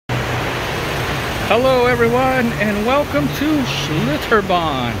Hello everyone and welcome to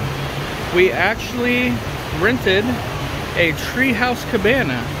Schlitterbahn. We actually rented a Treehouse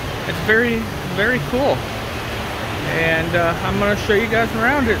Cabana. It's very cool. And I'm going to show you guys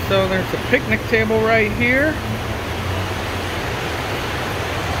around it. So there's a picnic table right here.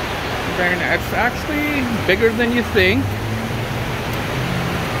 It's actually bigger than you think.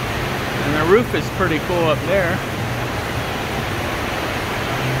 And the roof is pretty cool up there.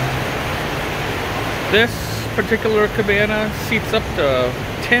 This particular cabana seats up to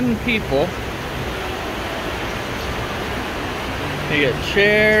 10 people. You get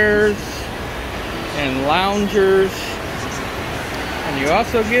chairs and loungers, and you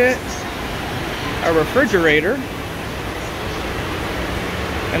also get a refrigerator,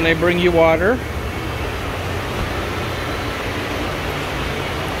 and they bring you water.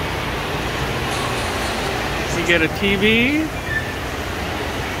 You get a TV,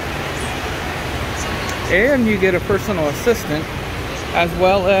 and you get a personal assistant, as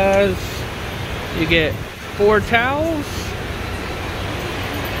well as you get 4 towels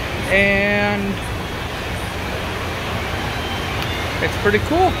and it's pretty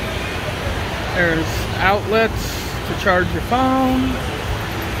cool. There's outlets to charge your phone,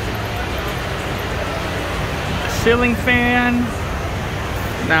 ceiling fan.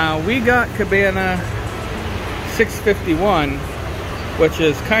 Now we got Cabana 651, which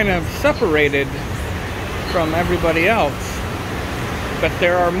is kind of separated from everybody else, but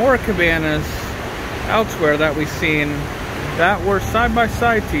there are more cabanas elsewhere that we've seen that were side by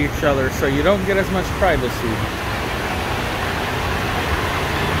side to each other, so you don't get as much privacy.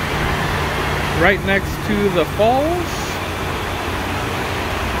 Right next to the falls,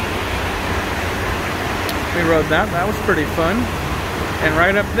 we rode that. That was pretty fun. And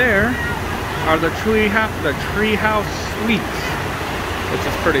right up there are the Treehouse Suites, which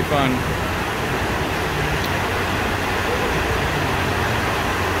is pretty fun.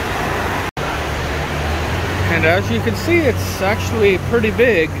 And as you can see, it's actually pretty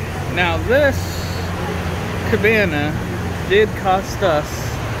big. Now this cabana did cost us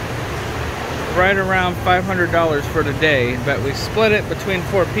right around $500 for the day, but we split it between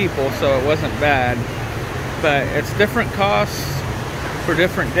 4 people, so it wasn't bad. But it's different costs for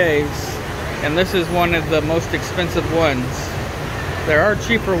different days, and this is one of the most expensive ones. There are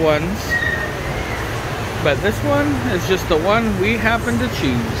cheaper ones, but this one is just the one we happened to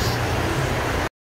choose.